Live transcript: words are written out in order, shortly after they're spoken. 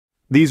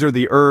These are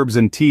the herbs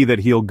and tea that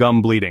heal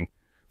gum bleeding.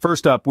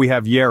 First up, we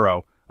have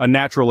yarrow, a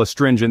natural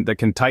astringent that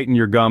can tighten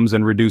your gums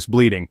and reduce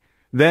bleeding.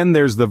 Then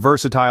there's the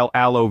versatile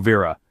aloe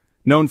vera.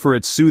 Known for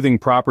its soothing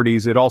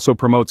properties, it also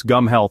promotes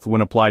gum health when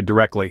applied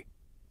directly.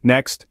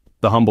 Next,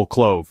 the humble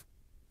clove.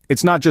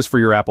 It's not just for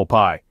your apple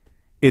pie.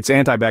 Its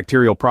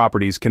antibacterial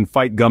properties can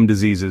fight gum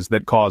diseases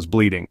that cause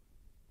bleeding.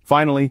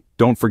 Finally,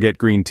 don't forget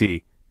green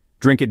tea.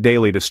 Drink it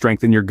daily to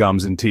strengthen your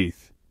gums and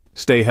teeth.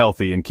 Stay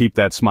healthy and keep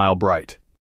that smile bright.